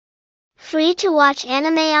Free to watch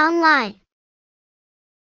anime online.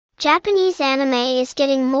 Japanese anime is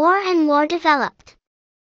getting more and more developed.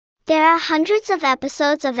 There are hundreds of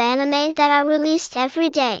episodes of anime that are released every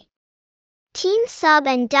day. Team Sub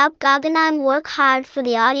and Dub Gaganime work hard for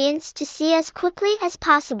the audience to see as quickly as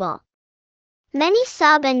possible. Many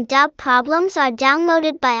sub and dub problems are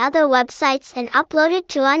downloaded by other websites and uploaded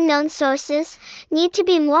to unknown sources, need to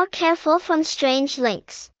be more careful from strange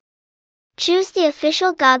links. Choose the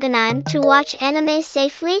official Gaganime to watch anime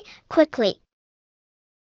safely, quickly.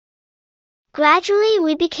 Gradually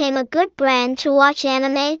we became a good brand to watch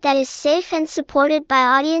anime that is safe and supported by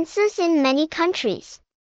audiences in many countries.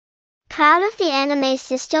 Proud of the anime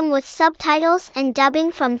system with subtitles and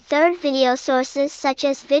dubbing from third video sources such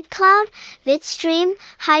as VidCloud, VidStream,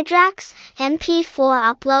 Hydrax,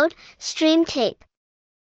 MP4 Upload, StreamTape.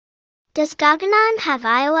 Does Gaganime have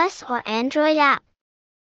iOS or Android app?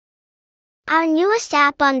 Our newest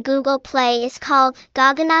app on Google Play is called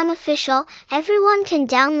Gaganime Official. Everyone can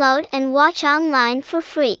download and watch online for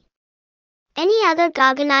free. Any other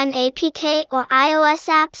Gaganime APK or iOS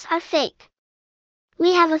apps are fake.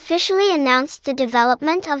 We have officially announced the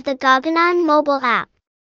development of the Gaganime mobile app.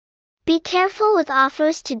 Be careful with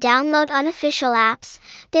offers to download unofficial apps,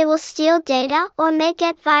 they will steal data or may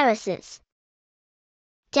get viruses.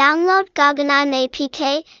 Download Gaganime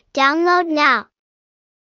APK, download now.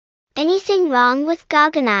 Anything wrong with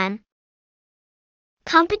Gaganime?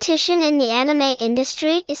 Competition in the anime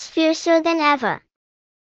industry is fiercer than ever.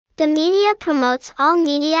 The media promotes all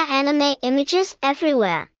media anime images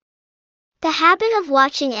everywhere. The habit of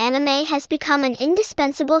watching anime has become an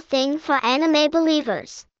indispensable thing for anime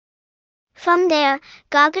believers. From there,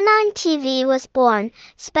 Gaganime TV was born,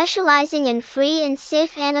 specializing in free and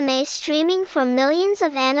safe anime streaming for millions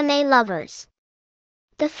of anime lovers.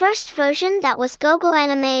 The first version, that was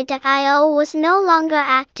GoGoAnime.io, was no longer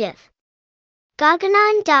active.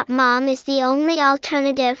 Gaganime.mom is the only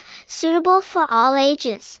alternative, suitable for all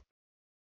ages.